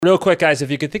Real quick, guys,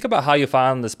 if you could think about how you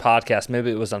found this podcast,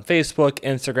 maybe it was on Facebook,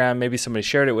 Instagram, maybe somebody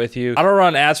shared it with you. I don't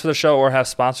run ads for the show or have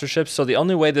sponsorships, so the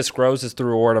only way this grows is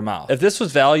through word of mouth. If this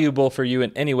was valuable for you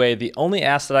in any way, the only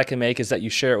ask that I can make is that you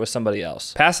share it with somebody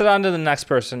else. Pass it on to the next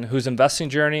person whose investing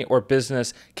journey or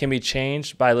business can be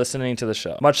changed by listening to the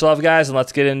show. Much love, guys, and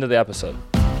let's get into the episode.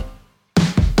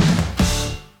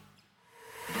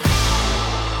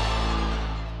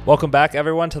 Welcome back,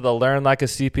 everyone, to the Learn Like a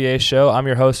CPA show. I'm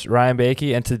your host, Ryan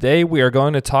Bakey, and today we are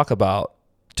going to talk about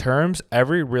terms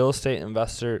every real estate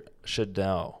investor should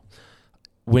know.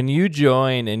 When you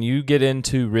join and you get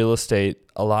into real estate,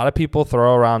 a lot of people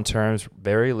throw around terms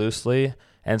very loosely,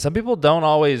 and some people don't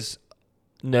always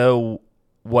know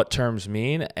what terms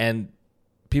mean, and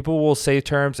people will say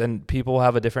terms and people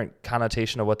have a different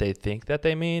connotation of what they think that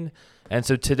they mean. And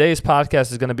so today's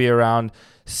podcast is going to be around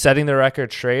setting the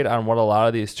record straight on what a lot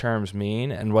of these terms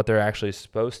mean and what they're actually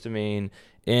supposed to mean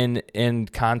in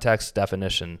context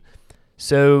definition.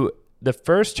 So the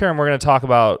first term we're going to talk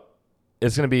about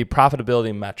is going to be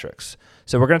profitability metrics.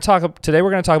 So we're going to talk about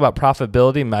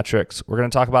profitability metrics. We're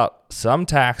going to talk about some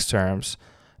tax terms,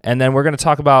 and then we're going to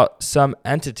talk about some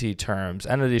entity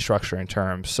structuring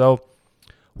terms. So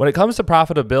when it comes to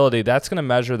profitability, that's going to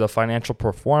measure the financial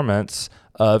performance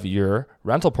of your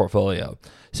rental portfolio.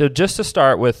 So just to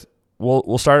start with,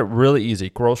 we'll start really easy,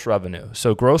 gross revenue.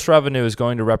 So gross revenue is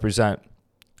going to represent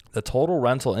the total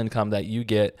rental income that you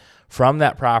get from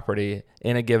that property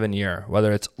in a given year,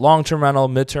 whether it's long-term rental,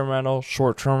 mid-term rental,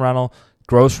 short-term rental,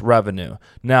 gross revenue.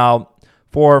 Now,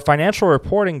 for financial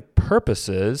reporting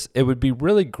purposes, it would be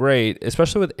really great,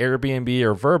 especially with Airbnb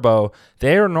or Vrbo,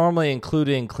 they are normally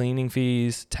including cleaning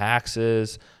fees,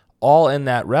 taxes, all in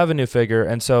that revenue figure.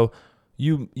 And so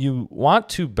you want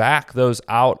to back those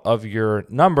out of your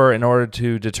number in order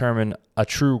to determine a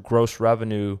true gross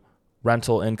revenue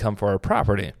rental income for a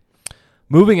property.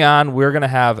 Moving on, we're going to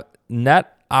have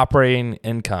net operating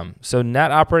income. So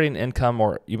net operating income,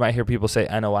 or you might hear people say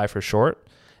NOI for short,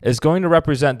 is going to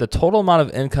represent the total amount of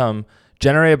income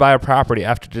generated by a property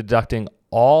after deducting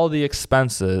all the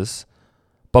expenses,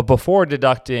 but before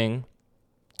deducting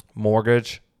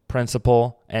mortgage,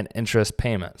 principal, and interest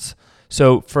payments.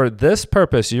 So for this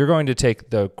purpose, you're going to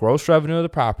take the gross revenue of the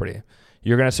property,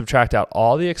 you're going to subtract out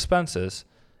all the expenses,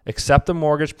 except the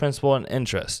mortgage, principal, and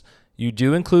interest. You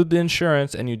do include the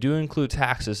insurance and you do include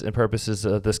taxes in purposes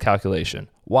of this calculation.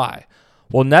 Why?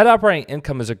 Well, net operating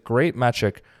income is a great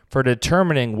metric for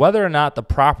determining whether or not the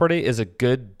property is a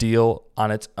good deal on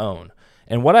its own.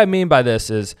 And what I mean by this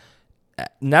is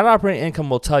net operating income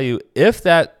will tell you if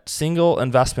that single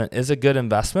investment is a good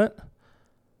investment.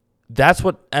 That's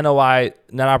what NOI,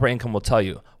 net operating income, will tell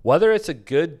you. Whether it's a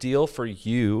good deal for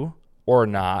you or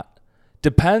not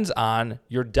depends on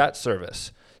your debt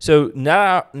service. So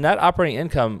net operating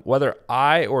income, whether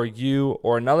I or you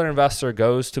or another investor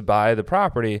goes to buy the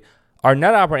property, our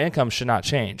net operating income should not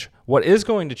change. What is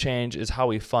going to change is how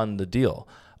we fund the deal.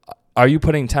 Are you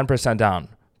putting 10% down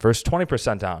versus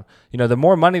 20% down? The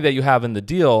more money that you have in the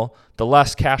deal, the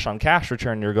less cash on cash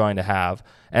return you're going to have.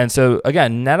 And so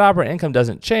again, net operating income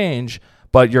doesn't change,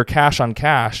 but your cash on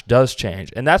cash does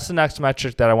change. And that's the next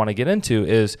metric that I want to get into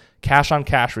is cash on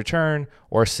cash return,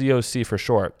 or COC for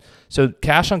short. So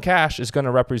cash on cash is going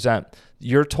to represent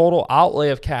your total outlay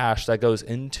of cash that goes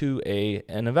into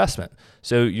an investment.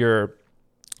 So your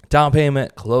down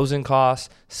payment, closing costs,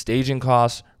 staging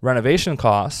costs, renovation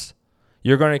costs,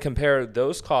 you're going to compare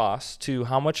those costs to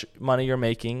how much money you're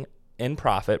making in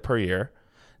profit per year.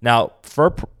 Now,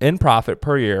 in profit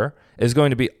per year is going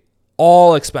to be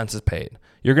all expenses paid.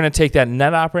 You're going to take that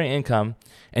net operating income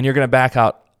and you're going to back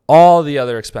out all the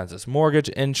other expenses,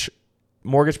 mortgage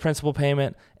principal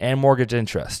payment, and mortgage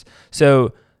interest.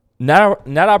 So net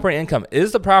operating income,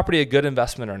 is the property a good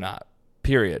investment or not?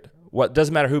 Period. What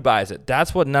doesn't matter who buys it.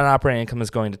 That's what net operating income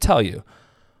is going to tell you.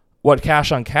 What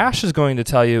cash on cash is going to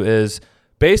tell you is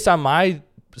based on my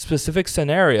specific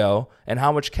scenario and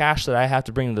how much cash that I have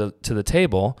to bring to the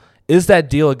table, is that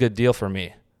deal a good deal for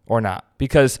me or not?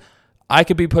 Because I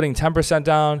could be putting 10%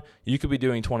 down, you could be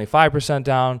doing 25%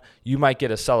 down, you might get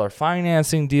a seller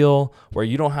financing deal where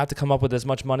you don't have to come up with as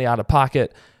much money out of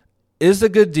pocket. Is the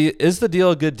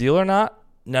deal a good deal or not?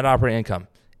 Net operating income.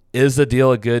 Is the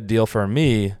deal a good deal for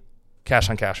me? Cash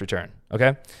on cash return.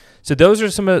 Okay? So those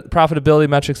are some of the profitability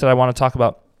metrics that I want to talk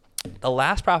about. The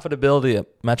last profitability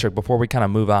metric before we kind of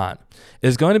move on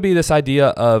is going to be this idea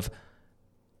of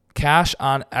cash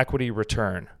on equity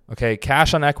return. Okay,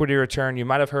 cash on equity return. You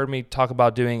might have heard me talk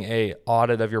about doing a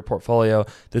audit of your portfolio.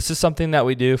 This is something that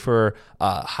we do for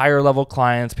higher level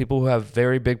clients, people who have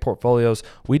very big portfolios.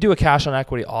 We do a cash on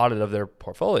equity audit of their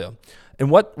portfolio. And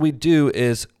what we do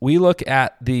is we look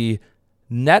at the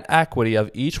net equity of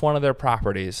each one of their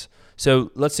properties. So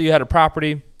let's say you had a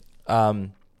property,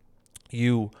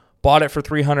 you bought it for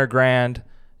 $300,000,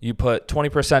 you put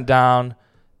 20% down,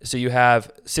 so you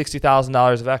have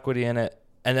 $60,000 of equity in it,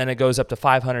 and then it goes up to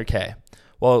 $500K.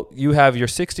 Well, you have your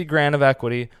 $60,000 of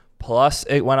equity plus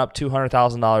it went up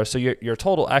 $200,000, so your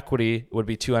total equity would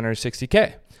be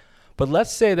 $260K. But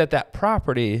let's say that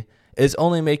property is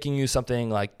only making you something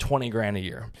like $20,000 a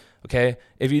year. Okay,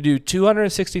 if you do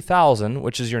 $260,000,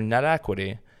 which is your net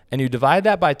equity, and you divide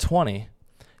that by 20,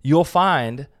 you'll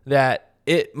find that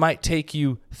it might take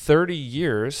you 30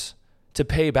 years to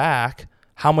pay back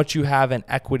how much you have in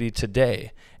equity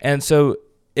today. And so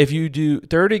if you do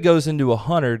 30 goes into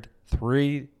 100,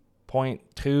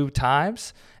 3.2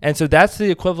 times. And so that's the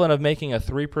equivalent of making a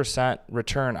 3%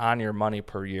 return on your money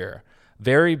per year.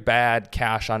 Very bad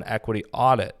cash on equity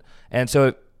audit. And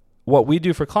so what we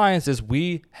do for clients is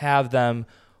we have them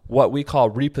what we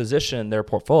call reposition their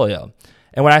portfolio.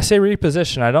 And when I say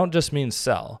reposition, I don't just mean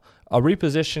sell. A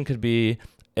reposition could be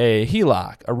a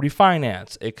HELOC, a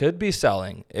refinance. It could be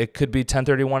selling. It could be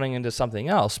 1031ing into something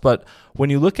else. But when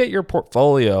you look at your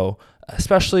portfolio,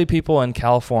 especially people in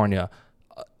California,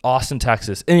 Austin,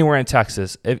 Texas, anywhere in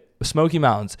Texas, Smoky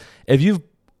Mountains, if you've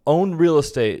owned real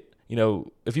estate,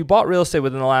 if you bought real estate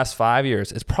within the last 5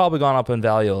 years, it's probably gone up in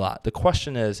value a lot. The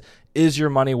question is your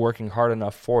money working hard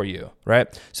enough for you, right?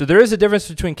 So there is a difference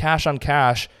between cash on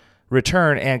cash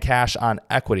return and cash on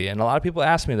equity. And a lot of people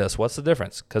ask me this, what's the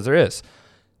difference? Because there is.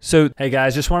 So, hey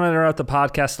guys, just wanted to interrupt the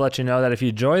podcast to let you know that if you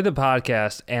enjoy the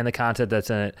podcast and the content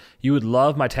that's in it, you would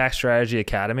love my Tax Strategy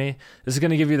Academy. This is going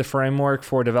to give you the framework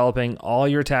for developing all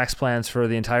your tax plans for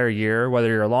the entire year, whether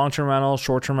you're a long-term rental,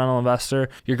 short-term rental investor.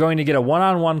 You're going to get a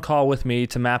one-on-one call with me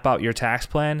to map out your tax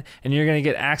plan, and you're going to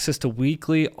get access to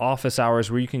weekly office hours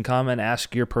where you can come and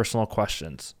ask your personal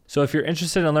questions. So if you're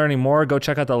interested in learning more, go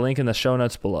check out the link in the show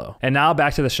notes below. And now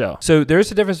back to the show. So there's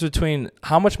a difference between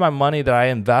how much my money that I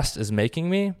invest is making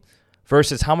me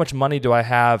versus how much money do I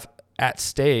have at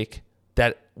stake.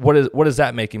 What is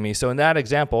that making me? So in that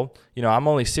example, I'm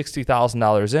only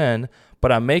 $60,000 in,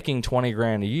 but I'm making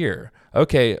 $20,000 a year.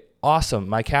 Okay, awesome.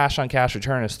 My cash on cash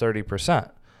return is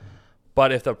 30%.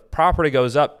 But if the property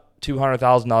goes up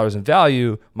 $200,000 in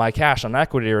value, my cash on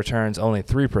equity returns only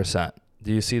 3%.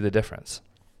 Do you see the difference?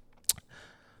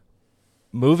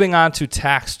 Moving on to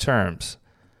tax terms.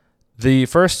 The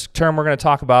first term we're going to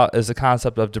talk about is the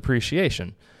concept of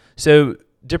depreciation. So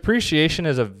depreciation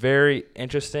is a very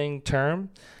interesting term.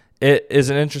 It is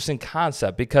an interesting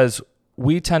concept because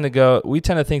we tend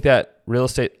to think that real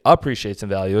estate appreciates in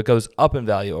value. It goes up in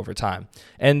value over time.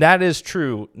 And that is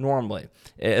true normally.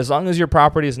 As long as your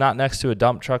property is not next to a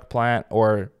dump truck plant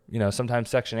or, sometimes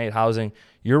Section 8 housing,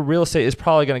 your real estate is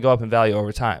probably going to go up in value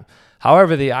over time.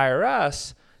 However, the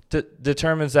IRS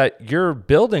determines that your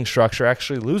building structure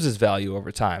actually loses value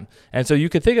over time. And so you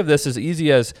could think of this as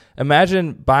easy as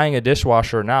imagine buying a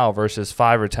dishwasher now versus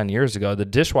 5 or 10 years ago. The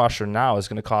dishwasher now is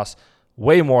going to cost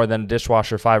way more than a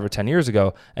dishwasher 5 or 10 years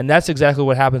ago. And that's exactly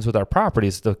what happens with our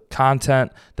properties. The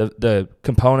content, the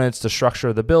components, the structure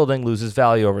of the building loses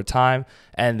value over time.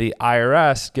 And the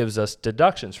IRS gives us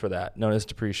deductions for that, known as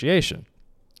depreciation.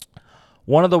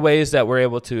 One of the ways that we're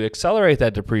able to accelerate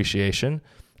that depreciation,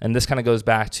 and this kind of goes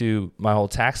back to my whole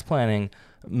tax planning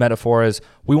metaphor, is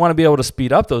we want to be able to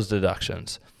speed up those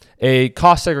deductions. A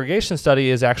cost segregation study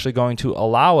is actually going to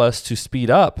allow us to speed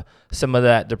up some of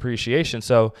that depreciation.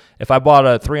 So if I bought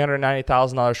a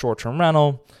 $390,000 short-term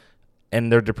rental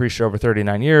and they're depreciated over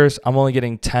 39 years, I'm only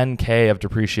getting $10K of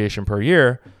depreciation per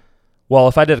year. Well,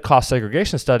 if I did a cost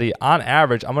segregation study, on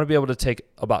average, I'm going to be able to take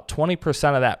about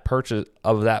 20% of that purchase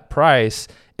of that price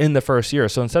in the first year.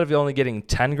 So instead of only getting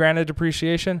 $10,000 of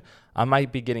depreciation, I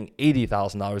might be getting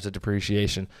 $80,000 of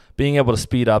depreciation, being able to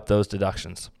speed up those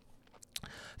deductions.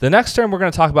 The next term we're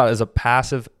going to talk about is a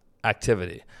passive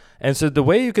activity. And so the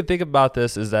way you could think about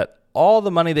this is that all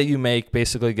the money that you make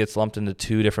basically gets lumped into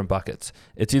two different buckets.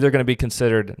 It's either going to be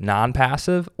considered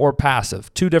non-passive or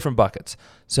passive, two different buckets.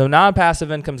 So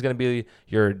non-passive income is going to be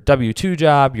your W-2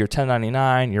 job, your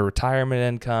 1099, your retirement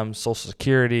income, Social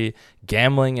Security,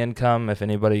 gambling income. If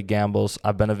anybody gambles,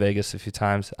 I've been to Vegas a few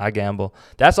times. I gamble.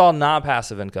 That's all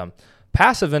non-passive income.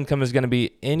 Passive income is going to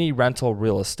be any rental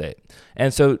real estate.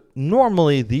 And so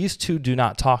normally these two do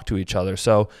not talk to each other.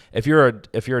 So if you're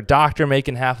a doctor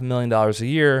making $500,000 a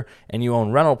year and you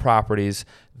own rental properties,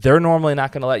 they're normally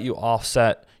not going to let you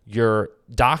offset your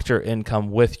doctor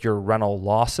income with your rental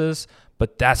losses.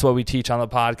 But that's what we teach on the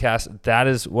podcast. That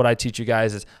is what I teach you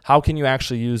guys, is how can you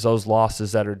actually use those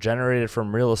losses that are generated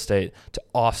from real estate to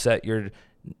offset your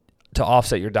to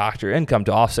offset your doctor income,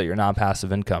 to offset your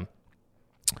non-passive income.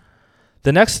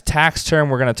 The next tax term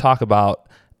we're going to talk about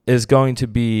is going to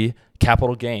be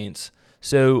capital gains.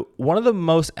 So one of the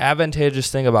most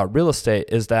advantageous thing about real estate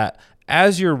is that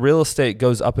as your real estate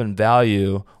goes up in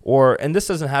value, and this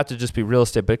doesn't have to just be real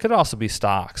estate, but it could also be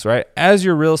stocks, right? As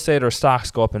your real estate or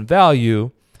stocks go up in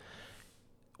value,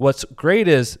 what's great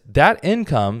is that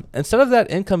income, instead of that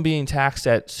income being taxed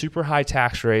at super high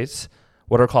tax rates,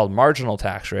 what are called marginal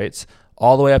tax rates,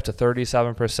 all the way up to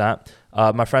 37%.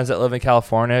 My friends that live in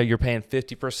California, you're paying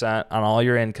 50% on all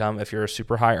your income if you're a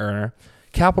super high earner.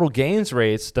 Capital gains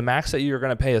rates, the max that you're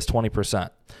going to pay is 20%.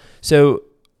 So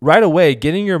right away,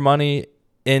 getting your money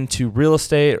into real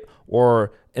estate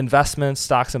or investments,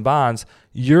 stocks and bonds,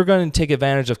 you're going to take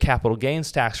advantage of capital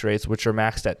gains tax rates, which are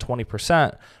maxed at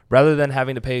 20%, rather than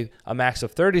having to pay a max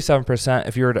of 37%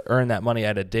 if you were to earn that money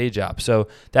at a day job. So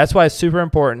that's why it's super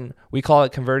important. We call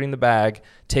it converting the bag,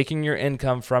 taking your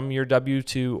income from your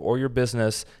W-2 or your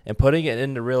business and putting it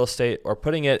into real estate or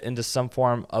putting it into some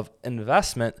form of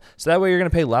investment. So that way you're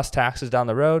going to pay less taxes down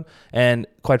the road. And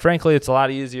quite frankly, it's a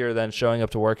lot easier than showing up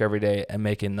to work every day and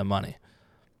making the money.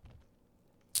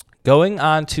 Going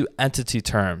on to entity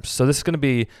terms. So this is going to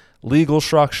be legal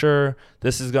structure.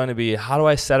 This is going to be, how do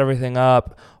I set everything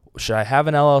up? Should I have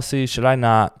an LLC? Should I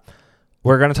not?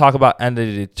 We're going to talk about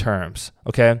entity terms,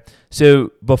 okay?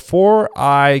 So before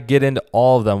I get into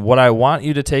all of them, what I want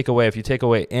you to take away, if you take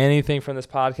away anything from this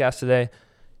podcast today,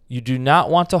 you do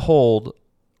not want to hold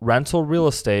rental real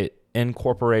estate in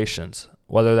corporations,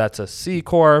 whether that's a C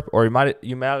Corp or you might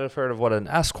have heard of what an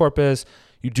S Corp is.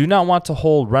 You do not want to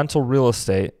hold rental real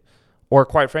estate, or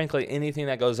quite frankly, anything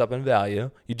that goes up in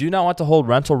value. You do not want to hold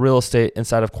rental real estate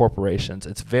inside of corporations.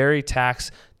 It's very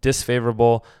tax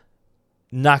disfavorable,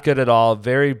 not good at all.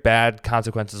 Very bad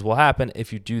consequences will happen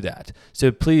if you do that. So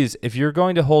please, if you're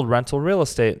going to hold rental real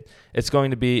estate, it's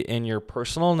going to be in your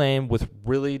personal name with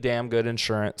really damn good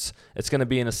insurance. It's going to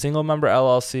be in a single member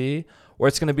LLC, or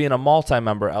it's going to be in a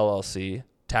multi-member LLC,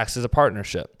 taxed as a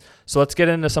partnership. So let's get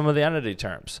into some of the entity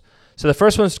terms. So the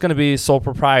first one's going to be sole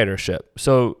proprietorship.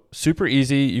 So super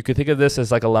easy. You could think of this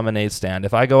as like a lemonade stand.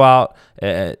 If I go out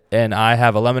and I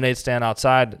have a lemonade stand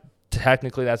outside,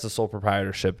 technically that's a sole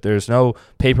proprietorship. There's no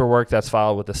paperwork that's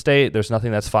filed with the state. There's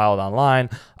nothing that's filed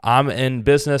online. I'm in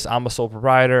business. I'm a sole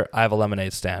proprietor. I have a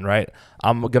lemonade stand, right?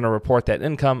 I'm going to report that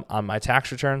income on my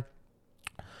tax return.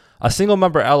 A single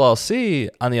member LLC,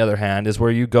 on the other hand, is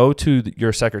where you go to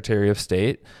your Secretary of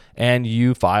State and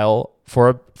you file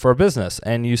for a business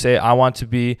and you say, I want to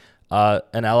be an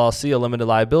LLC, a limited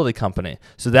liability company.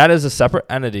 So that is a separate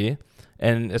entity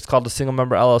and it's called a single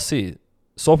member LLC.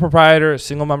 Sole proprietor,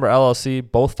 single member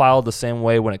LLC, both filed the same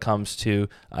way when it comes to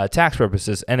tax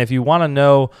purposes. And if you want to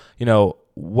know,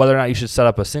 whether or not you should set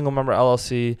up a single member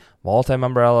LLC,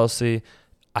 multi-member LLC,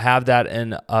 I have that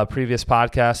in a previous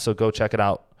podcast, so go check it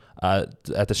out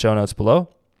at the show notes below.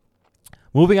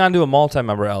 Moving on to a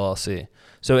multi-member LLC.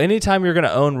 So anytime you're going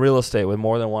to own real estate with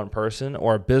more than one person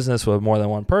or a business with more than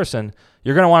one person,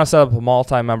 you're going to want to set up a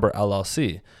multi-member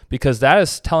LLC because that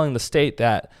is telling the state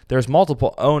that there's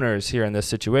multiple owners here in this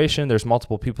situation. There's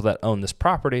multiple people that own this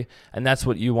property, and that's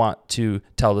what you want to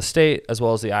tell the state as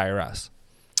well as the IRS.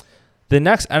 The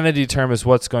next entity term is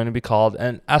what's going to be called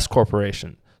an S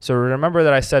corporation. So remember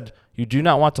that I said you do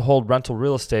not want to hold rental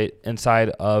real estate inside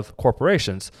of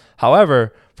corporations.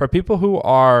 However, for people who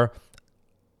are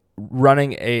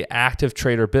running a active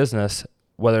trader business,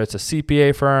 whether it's a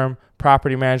CPA firm,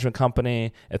 property management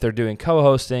company, if they're doing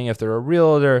co-hosting, if they're a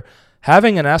realtor,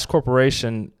 having an S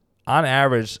corporation on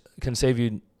average can save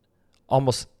you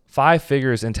almost 5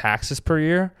 figures in taxes per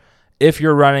year if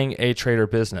you're running a trader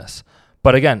business.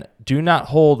 But again, do not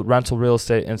hold rental real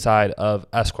estate inside of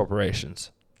S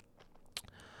corporations.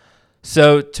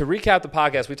 So to recap the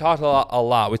podcast, we talked a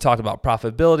lot. We talked about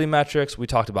profitability metrics. We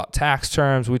talked about tax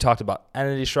terms. We talked about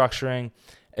entity structuring.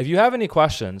 If you have any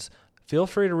questions, feel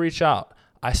free to reach out.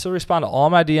 I still respond to all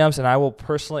my DMs, and I will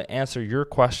personally answer your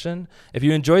question. If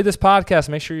you enjoyed this podcast,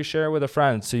 make sure you share it with a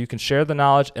friend so you can share the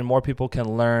knowledge and more people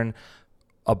can learn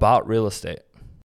about real estate.